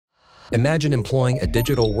Imagine employing a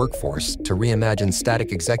digital workforce to reimagine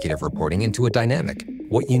static executive reporting into a dynamic,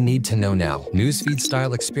 what you need to know now,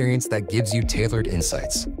 newsfeed-style experience that gives you tailored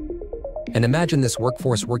insights. And imagine this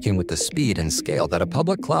workforce working with the speed and scale that a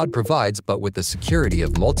public cloud provides, but with the security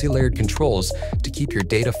of multi-layered controls to keep your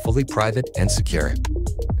data fully private and secure.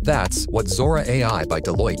 That's what Zora AI by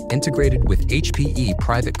Deloitte integrated with HPE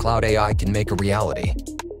Private Cloud AI can make a reality.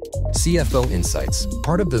 CFO Insights,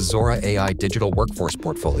 part of the Zora AI digital workforce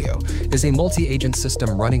portfolio, is a multi-agent system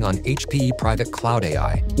running on HPE Private Cloud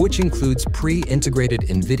AI, which includes pre-integrated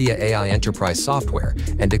NVIDIA AI enterprise software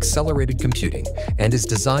and accelerated computing, and is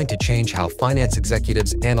designed to change how finance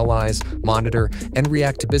executives analyze, monitor, and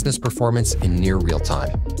react to business performance in near real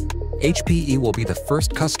time. HPE will be the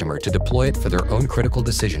first customer to deploy it for their own critical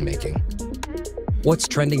decision-making. What's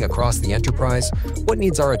trending across the enterprise? What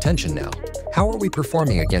needs our attention now? How are we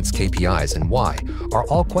performing against KPIs and why? Are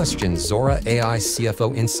all questions Zora AI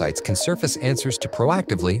CFO Insights can surface answers to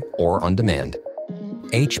proactively or on demand.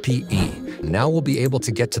 HPE now will be able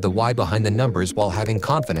to get to the why behind the numbers while having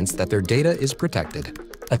confidence that their data is protected.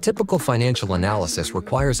 A typical financial analysis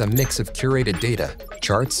requires a mix of curated data,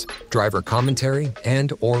 charts, driver commentary,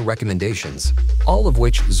 and/or recommendations, all of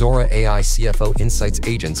which Zora AI CFO Insights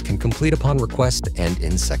agents can complete upon request and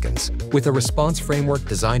in seconds, with a response framework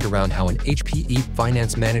designed around how an HPE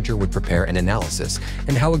finance manager would prepare an analysis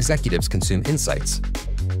and how executives consume insights.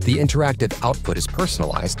 The interactive output is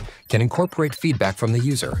personalized, can incorporate feedback from the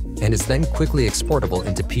user, and is then quickly exportable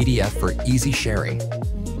into PDF for easy sharing.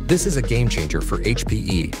 This is a game changer for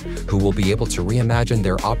HPE, who will be able to reimagine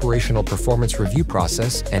their operational performance review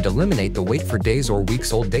process and eliminate the wait for days or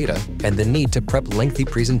weeks old data and the need to prep lengthy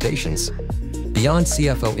presentations. Beyond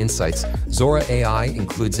CFO Insights, Zora AI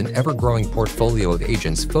includes an ever-growing portfolio of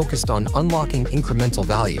agents focused on unlocking incremental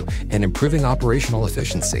value and improving operational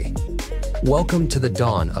efficiency. Welcome to the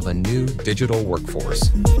dawn of a new digital workforce.